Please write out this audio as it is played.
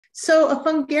So a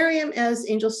fungarium, as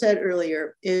Angel said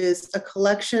earlier, is a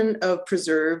collection of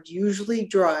preserved, usually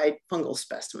dried fungal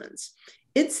specimens.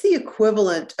 It's the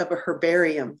equivalent of a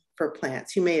herbarium for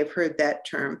plants. You may have heard that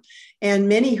term. And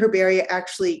many herbaria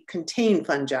actually contain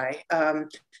fungi.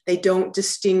 They don't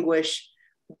distinguish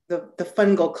the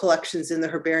fungal collections in the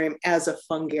herbarium as a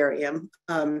fungarium.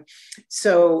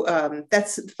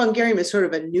 That's fungarium is sort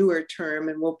of a newer term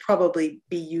and will probably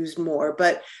be used more,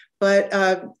 but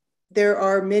there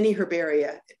are many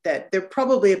herbaria that they're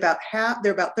probably about half,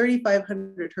 there are about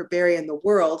 3,500 herbaria in the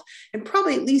world, and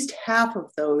probably at least half of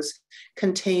those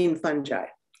contain fungi,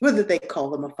 whether they call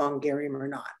them a fungarium or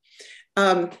not.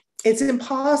 It's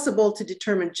impossible to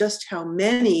determine just how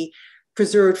many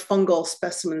preserved fungal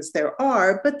specimens there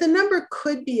are, but the number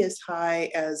could be as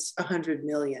high as 100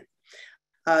 million.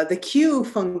 The Q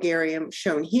fungarium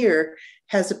shown here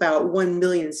has about 1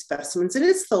 million specimens, and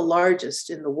it's the largest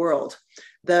in the world.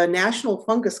 The National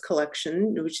Fungus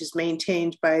Collection, which is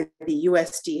maintained by the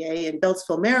USDA in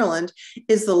Beltsville, Maryland,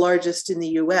 is the largest in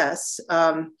the US.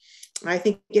 I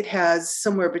think it has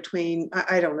somewhere between,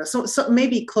 I don't know, so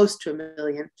maybe close to 1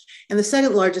 million. And the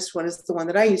second largest one is the one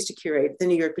that I used to curate, the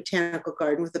New York Botanical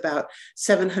Garden, with about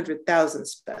 700,000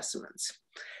 specimens.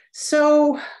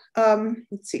 So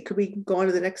let's see, could we go on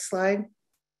to the next slide?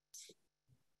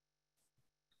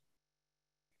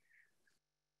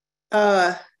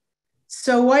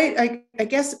 So I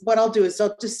guess what I'll do is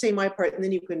I'll just say my part, and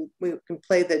then we can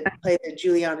play the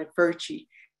Giuliana Furci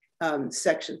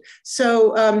section.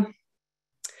 So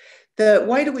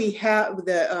why do we have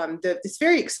it's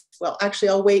very, well, actually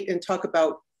I'll wait and talk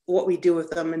about what we do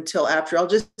with them until after. I'll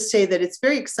just say that it's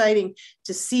very exciting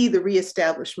to see the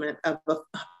reestablishment of a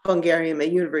fungarium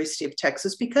at University of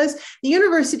Texas, because the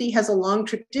university has a long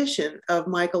tradition of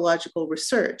mycological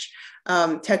research.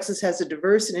 Texas has a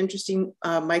diverse and interesting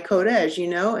mycota, as you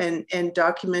know, and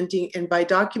by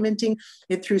documenting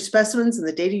it through specimens and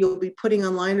the data you'll be putting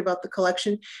online about the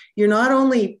collection, you're not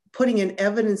only putting an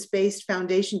evidence-based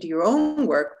foundation to your own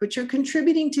work, but you're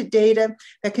contributing to data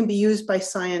that can be used by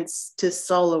scientists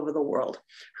all over the world.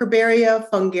 Herbaria,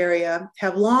 fungaria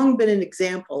have long been an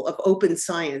example of open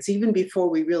science, even before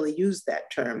we really used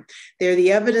that term. They're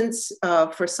the evidence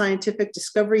for scientific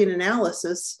discovery and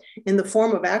analysis in the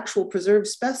form of actual preserved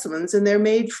specimens, and they're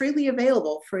made freely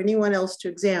available for anyone else to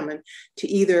examine to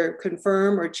either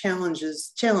confirm or challenge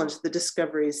the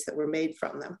discoveries that were made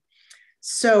from them.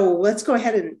 So let's go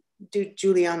ahead and do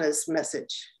Giuliana's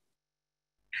message.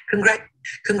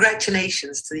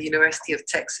 Congratulations to the University of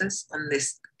Texas on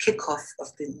this kickoff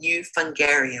of the new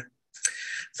Fungarium.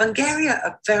 Fungaria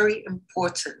are very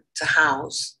important to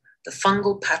house the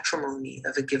fungal patrimony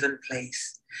of a given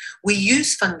place. We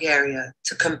use Fungaria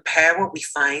to compare what we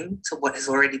find to what has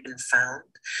already been found.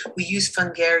 We use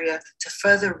Fungaria to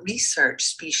further research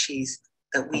species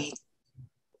that we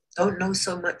don't know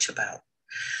so much about.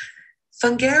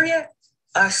 Fungaria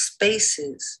are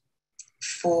spaces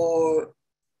for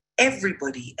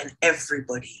everybody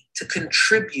to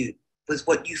contribute with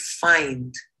what you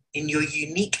find in your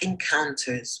unique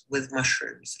encounters with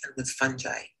mushrooms and with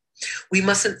fungi. We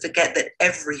mustn't forget that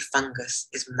every fungus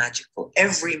is magical.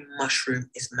 Every mushroom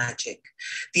is magic.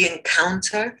 The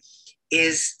encounter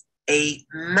is a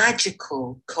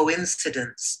magical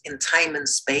coincidence in time and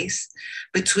space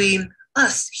between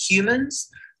us humans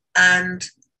and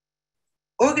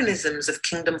organisms of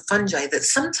kingdom fungi that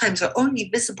sometimes are only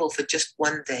visible for just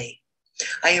one day.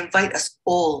 I invite us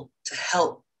all to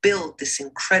help build this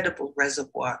incredible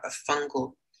reservoir of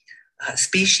fungal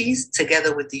species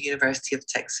together with the University of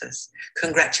Texas.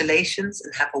 Congratulations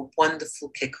and have a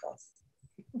wonderful kickoff.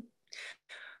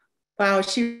 Wow,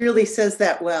 she really says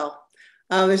that well.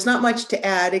 There's not much to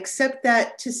add except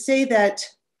that to say that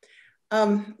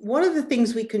one of the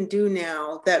things we can do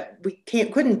now that we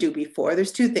couldn't do before,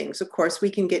 there's two things. Of course, we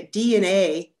can get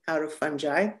DNA out of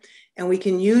fungi, and we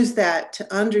can use that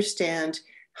to understand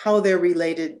how they're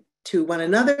related to one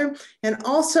another, and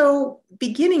also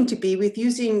beginning to be with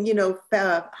using,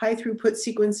 high throughput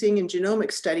sequencing and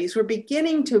genomic studies, we're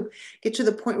beginning to get to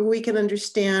the point where we can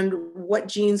understand what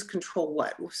genes control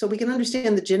what. So we can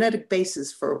understand the genetic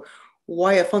basis for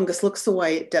why a fungus looks the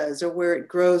way it does, or where it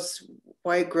grows,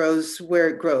 why it grows where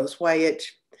it grows, why it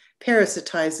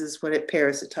parasitizes what it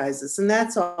parasitizes. And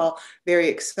that's all very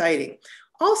exciting.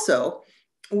 Also,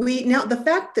 the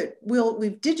fact that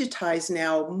we've digitized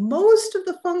now most of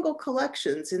the fungal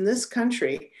collections in this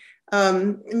country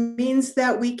means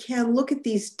that we can look at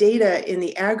these data in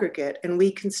the aggregate and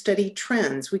we can study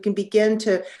trends. We can begin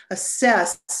to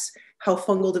assess how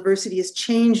fungal diversity has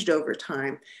changed over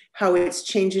time, how it's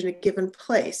changed in a given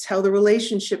place, how the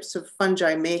relationships of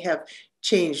fungi may have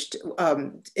changed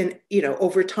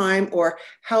over time, or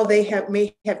how they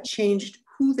may have changed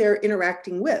who they're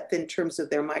interacting with in terms of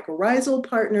their mycorrhizal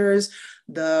partners,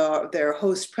 their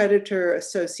host predator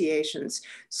associations.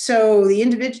 So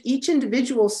each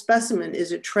individual specimen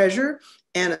is a treasure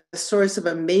and a source of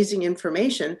amazing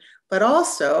information, but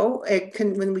also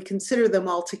when we consider them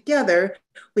all together,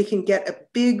 we can get a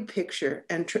big picture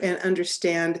and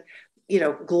understand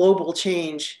global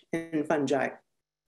change in fungi.